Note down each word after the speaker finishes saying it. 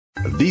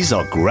These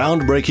are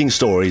groundbreaking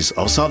stories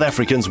of South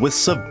Africans with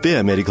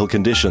severe medical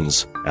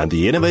conditions and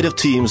the innovative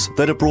teams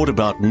that have brought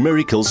about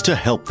miracles to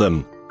help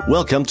them.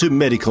 Welcome to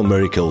Medical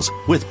Miracles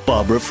with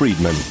Barbara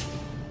Friedman.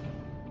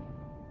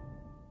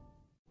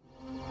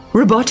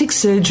 Robotic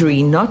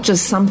surgery, not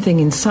just something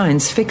in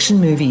science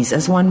fiction movies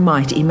as one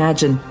might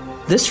imagine.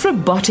 This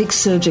robotic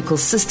surgical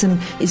system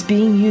is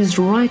being used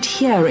right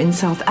here in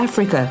South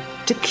Africa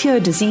to cure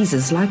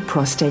diseases like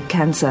prostate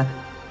cancer.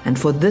 And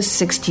for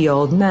this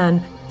 60-year-old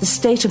man, the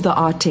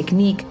state-of-the-art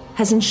technique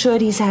has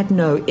ensured he's had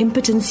no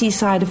impotency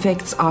side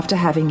effects after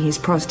having his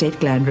prostate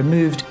gland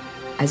removed,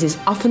 as is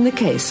often the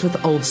case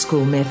with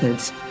old-school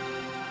methods.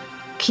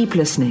 Keep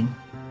listening.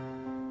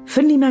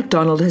 Finley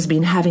MacDonald has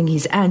been having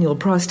his annual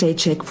prostate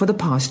check for the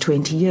past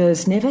 20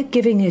 years, never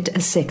giving it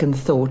a second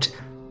thought.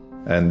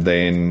 And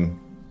then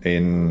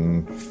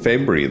in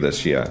February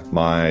this year,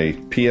 my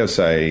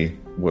PSA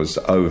was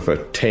over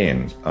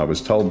 10. I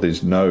was told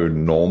there's no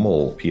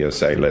normal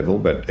PSA level,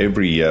 but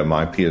every year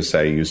my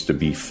PSA used to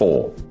be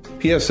 4.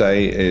 PSA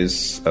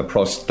is a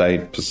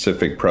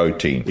prostate-specific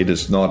protein. It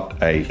is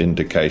not an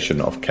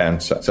indication of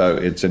cancer. So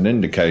it's an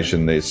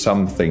indication there's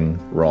something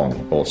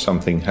wrong or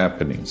something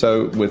happening.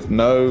 So with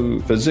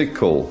no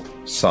physical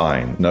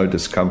sign, no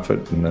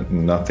discomfort,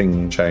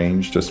 nothing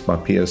changed, just my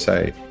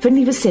PSA.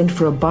 Finley was sent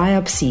for a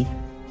biopsy.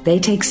 They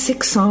take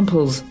 6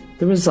 samples.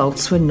 The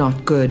results were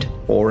not good.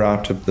 4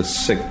 out of the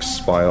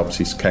 6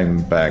 biopsies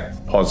came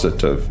back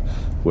positive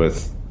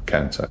with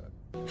cancer.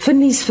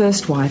 Finley's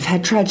first wife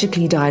had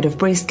tragically died of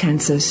breast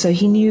cancer, so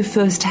he knew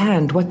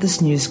firsthand what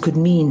this news could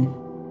mean.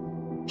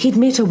 He'd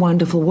met a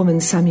wonderful woman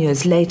some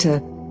years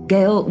later.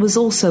 Gail was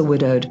also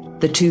widowed.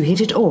 The two hit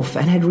it off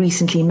and had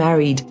recently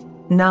married.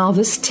 Now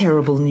this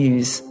terrible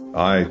news.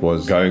 I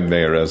was going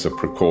there as a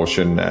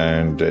precaution,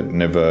 and it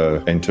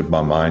never entered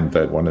my mind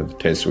that one of the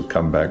tests would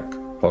come back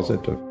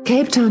positive.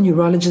 Cape Town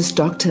urologist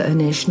Dr.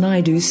 Anesh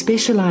Naidu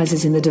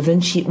specializes in the Da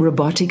Vinci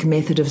robotic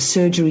method of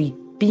surgery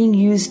being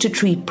used to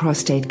treat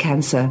prostate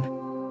cancer.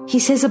 He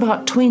says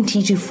about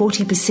 20 to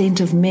 40%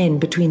 of men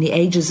between the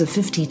ages of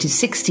 50 to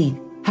 60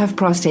 have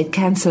prostate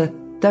cancer,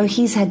 though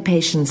he's had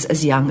patients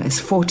as young as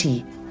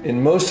 40.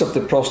 In most of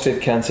the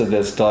prostate cancer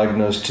that's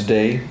diagnosed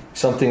today,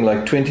 something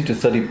like 20 to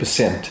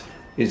 30%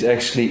 is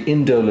actually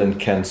indolent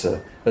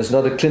cancer. It's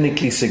not a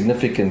clinically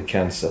significant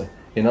cancer.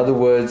 In other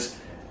words,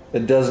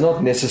 it does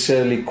not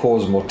necessarily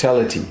cause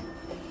mortality.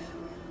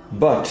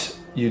 But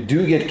you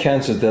do get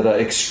cancers that are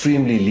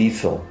extremely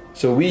lethal.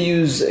 So we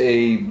use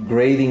a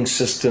grading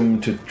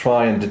system to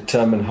try and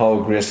determine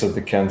how aggressive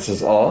the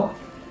cancers are.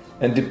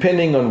 And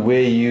depending on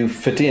where you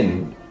fit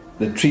in,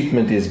 the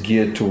treatment is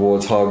geared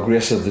towards how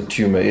aggressive the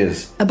tumor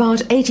is. About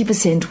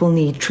 80% will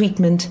need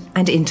treatment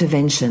and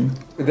intervention.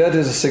 That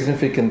is a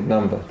significant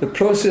number. The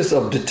process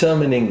of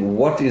determining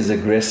what is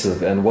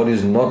aggressive and what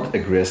is not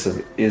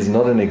aggressive is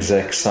not an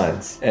exact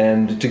science.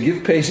 And to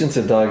give patients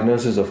a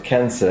diagnosis of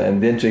cancer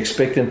and then to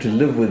expect them to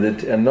live with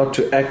it and not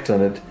to act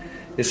on it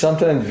is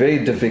sometimes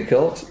very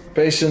difficult.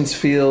 Patients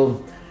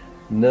feel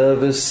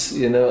nervous,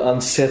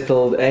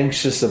 unsettled,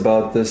 anxious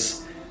about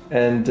this.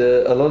 And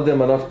a lot of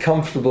them are not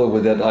comfortable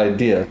with that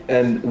idea,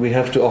 and we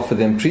have to offer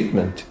them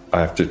treatment.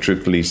 I have to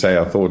truthfully say,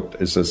 I thought,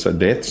 is this a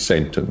death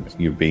sentence?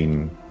 You've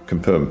been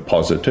confirmed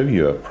positive,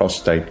 you have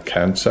prostate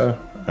cancer,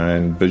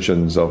 and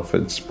visions of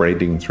it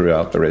spreading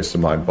throughout the rest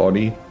of my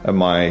body. And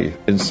my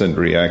instant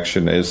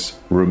reaction is,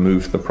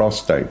 remove the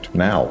prostate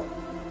now.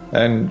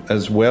 And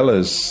as well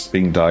as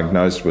being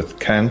diagnosed with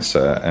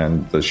cancer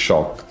and the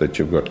shock that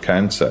you've got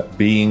cancer,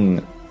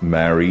 being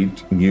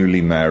married,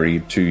 newly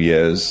married, 2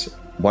 years,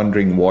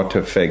 wondering what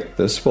effect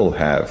this will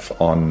have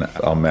on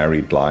our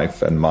married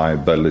life and my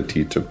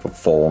ability to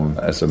perform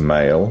as a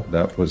male,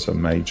 that was a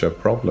major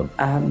problem.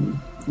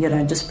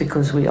 Just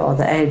because we are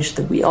the age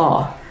that we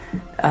are,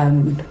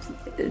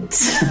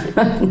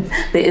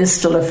 there is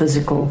still a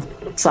physical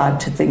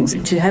side to things.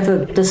 To have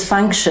a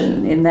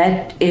dysfunction in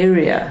that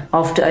area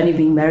after only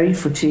being married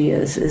for 2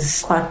 years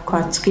is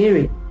quite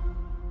scary.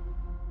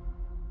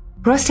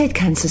 Prostate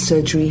cancer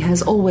surgery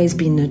has always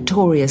been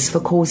notorious for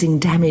causing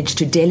damage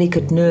to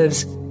delicate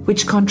nerves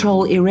which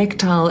control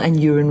erectile and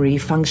urinary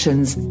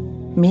functions.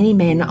 Many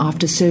men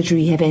after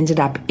surgery have ended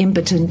up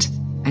impotent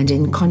and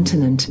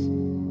incontinent.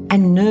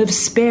 And nerve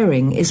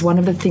sparing is one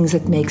of the things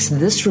that makes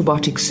this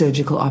robotic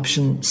surgical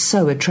option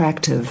so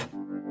attractive.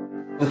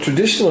 The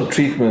traditional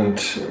treatment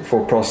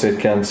for prostate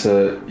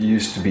cancer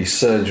used to be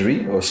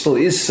surgery, or still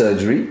is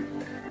surgery.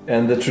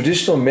 And the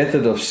traditional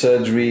method of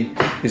surgery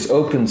is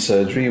open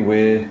surgery,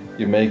 where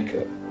you make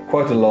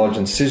quite a large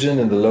incision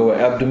in the lower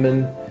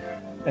abdomen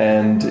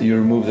and you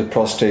remove the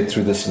prostate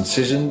through this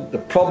incision. The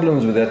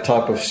problems with that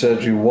type of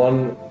surgery,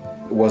 one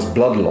was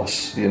blood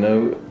loss.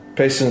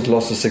 Patients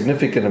lost a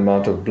significant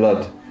amount of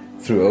blood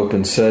through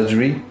open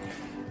surgery.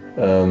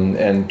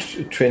 And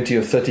 20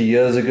 or 30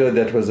 years ago,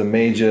 that was a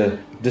major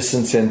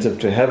disincentive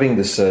to having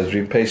the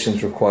surgery.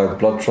 Patients required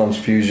blood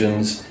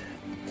transfusions.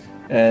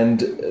 And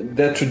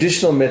that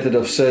traditional method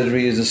of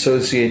surgery is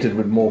associated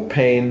with more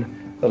pain,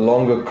 a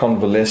longer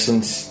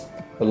convalescence,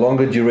 a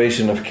longer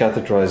duration of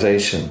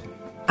catheterization.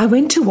 I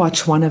went to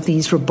watch one of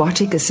these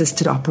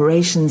robotic-assisted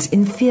operations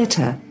in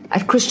theatre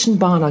at Christian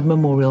Barnard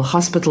Memorial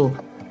Hospital.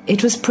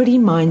 It was pretty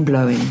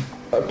mind-blowing.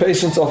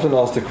 Patients often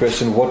ask the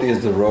question, what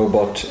is the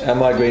robot?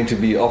 Am I going to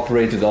be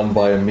operated on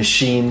by a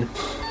machine?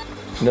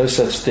 No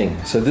such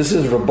thing. So this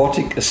is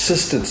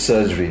robotic-assisted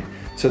surgery.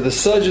 So the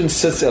surgeon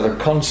sits at a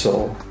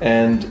console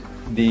and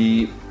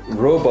the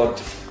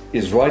robot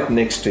is right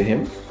next to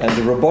him, and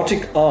the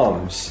robotic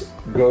arms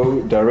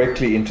go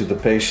directly into the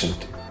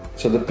patient.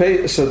 So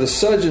the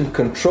surgeon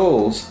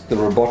controls the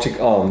robotic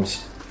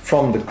arms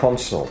from the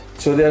console.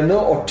 So there are no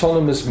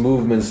autonomous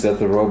movements that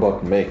the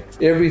robot makes.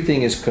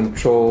 Everything is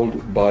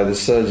controlled by the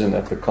surgeon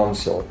at the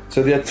console.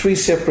 So there are three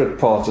separate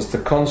parts. It's the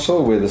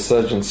console where the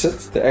surgeon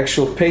sits, the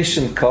actual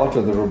patient cart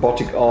or the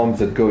robotic arms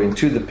that go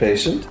into the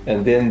patient,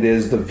 and then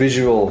there's the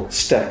visual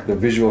stack, the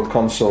visual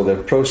console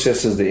that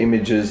processes the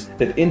images,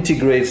 that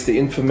integrates the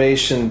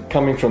information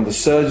coming from the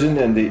surgeon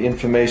and the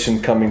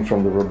information coming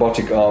from the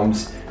robotic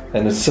arms,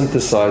 and it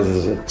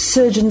synthesizes it.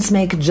 Surgeons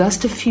make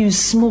just a few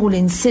small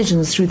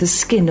incisions through the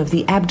skin of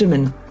the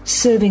abdomen,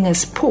 serving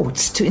as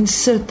ports to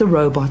insert the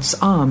robot's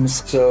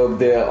arms. So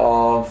there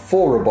are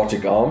 4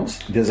 robotic arms.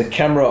 There's a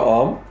camera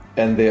arm,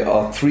 and there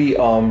are 3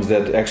 arms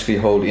that actually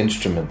hold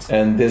instruments.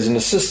 And there's an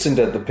assistant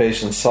at the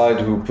patient's side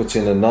who puts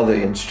in another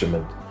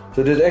instrument.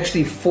 So there's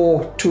actually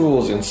 4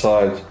 tools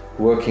inside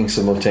working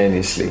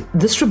simultaneously.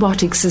 This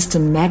robotic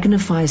system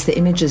magnifies the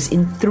images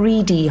in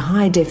 3D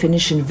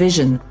high-definition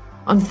vision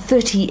on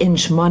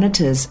 30-inch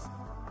monitors,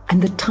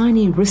 and the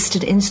tiny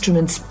wristed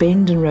instruments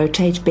bend and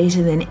rotate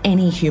better than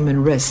any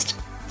human wrist.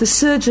 The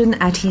surgeon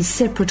at his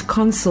separate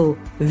console,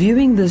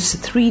 viewing this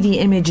 3D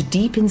image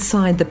deep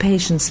inside the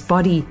patient's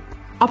body,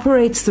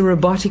 operates the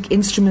robotic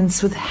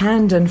instruments with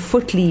hand and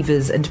foot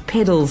levers and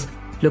pedals.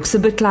 Looks a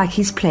bit like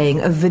he's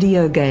playing a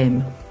video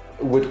game.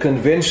 With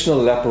conventional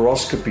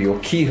laparoscopy or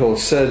keyhole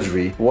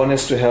surgery, one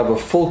has to have a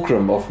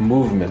fulcrum of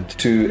movement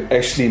to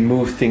actually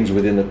move things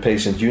within a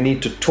patient. You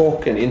need to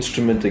torque an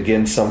instrument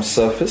against some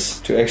surface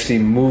to actually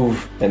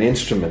move an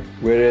instrument.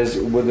 Whereas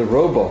with a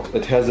robot,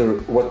 it has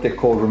what they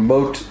call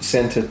remote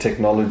center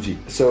technology.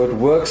 So it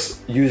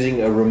works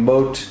using a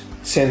remote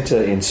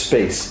center in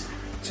space.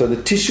 So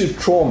the tissue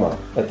trauma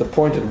at the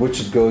point at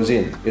which it goes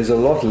in is a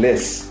lot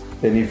less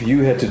than if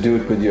you had to do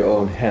it with your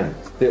own hand.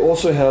 They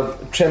also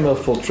have tremor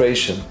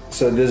filtration,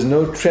 so there's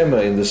no tremor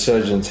in the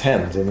surgeon's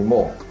hands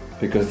anymore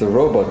because the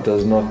robot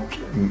does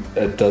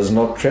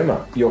not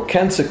tremor. Your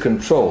cancer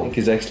control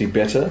is actually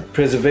better.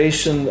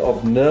 Preservation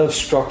of nerve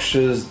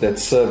structures that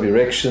serve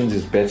erections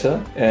is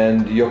better,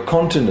 and your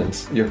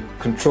continence, your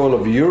control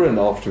of urine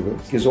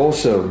afterwards, is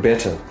also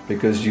better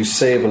because you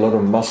save a lot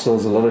of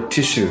muscles, a lot of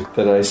tissue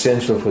that are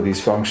essential for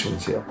these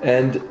functions here.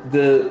 And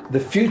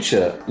the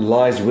future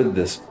lies with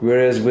this,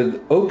 whereas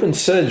with open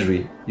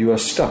surgery, you are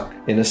stuck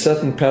in a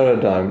certain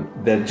paradigm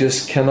that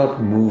just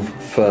cannot move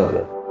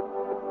further.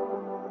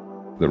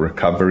 The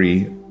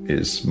recovery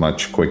is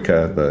much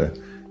quicker,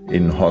 the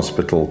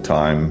in-hospital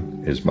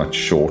time is much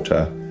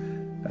shorter,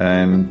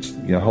 and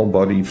your whole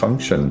body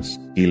functions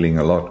healing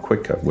a lot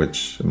quicker,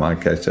 which in my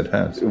case it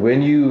has.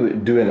 When you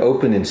do an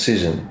open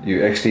incision,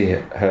 you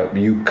actually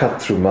you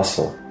cut through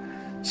muscle.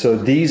 So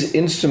these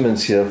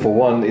instruments here, for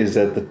one, is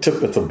that the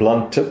tip, it's a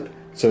blunt tip,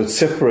 so it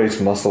separates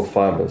muscle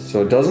fibers.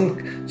 So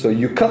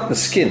you cut the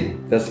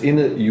skin, that's in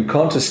it, you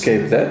can't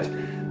escape that.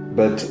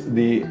 But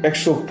the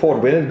actual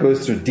port, when it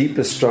goes through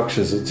deeper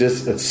structures,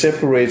 it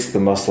separates the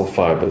muscle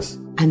fibers.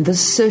 And this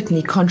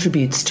certainly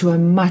contributes to a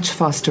much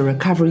faster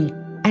recovery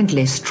and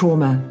less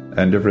trauma.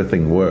 And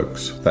everything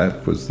works.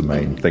 That was the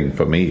main thing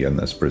for me in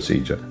this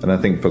procedure. And I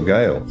think for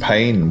Gail,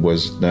 pain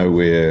was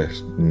nowhere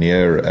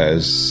near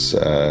as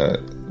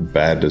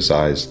bad as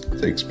I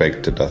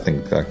expected. I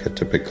think like a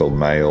typical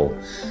male,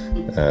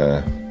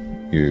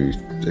 you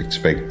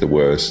expect the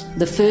worst.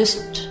 The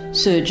first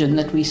surgeon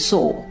that we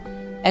saw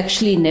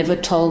actually never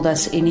told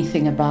us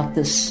anything about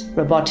this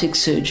robotic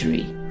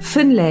surgery.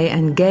 Finlay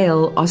and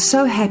Gail are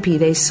so happy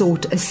they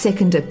sought a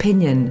second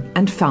opinion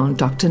and found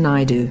Dr.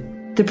 Naidu.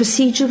 The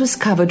procedure was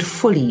covered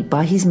fully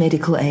by his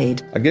medical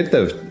aid. I get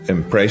the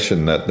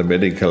impression that the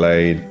medical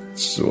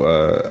aids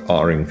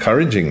are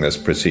encouraging this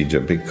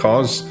procedure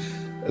because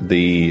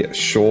the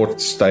short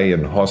stay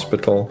in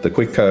hospital, the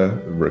quicker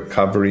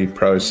recovery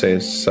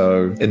process.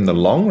 So in the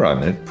long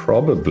run, it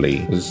probably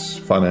is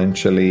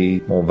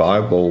financially more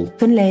viable.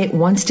 Finlay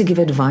wants to give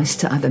advice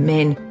to other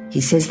men.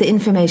 He says the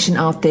information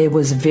out there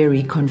was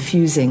very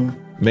confusing.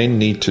 Men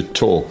need to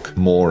talk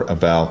more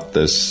about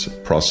this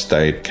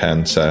prostate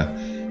cancer.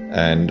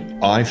 And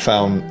I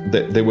found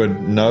that there were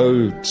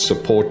no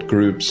support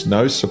groups,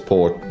 no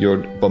support. You're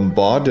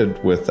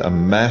bombarded with a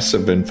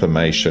massive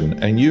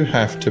information and you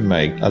have to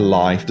make a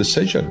life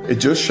decision. It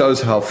just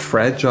shows how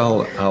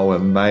fragile our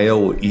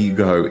male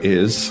ego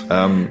is.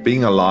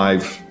 Being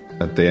alive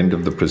at the end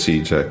of the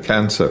procedure,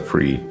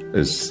 cancer-free,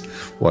 is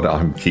what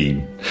I'm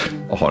keen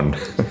on.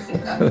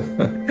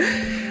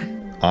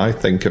 I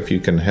think if you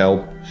can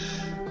help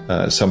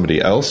somebody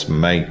else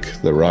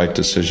make the right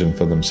decision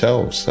for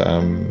themselves,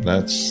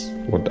 that's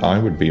what I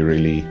would be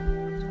really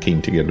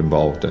keen to get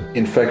involved in.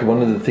 In fact,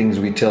 one of the things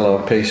we tell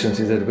our patients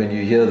is that when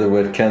you hear the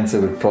word cancer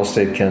with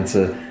prostate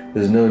cancer,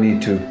 there's no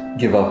need to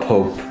give up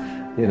hope,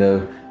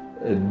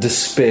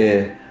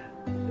 despair.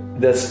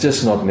 That's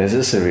just not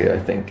necessary, I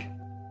think.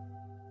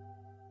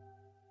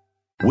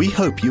 We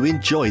hope you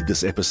enjoyed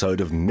this episode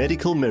of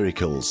Medical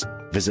Miracles.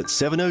 Visit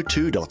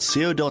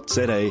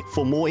 702.co.za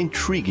for more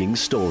intriguing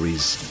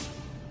stories.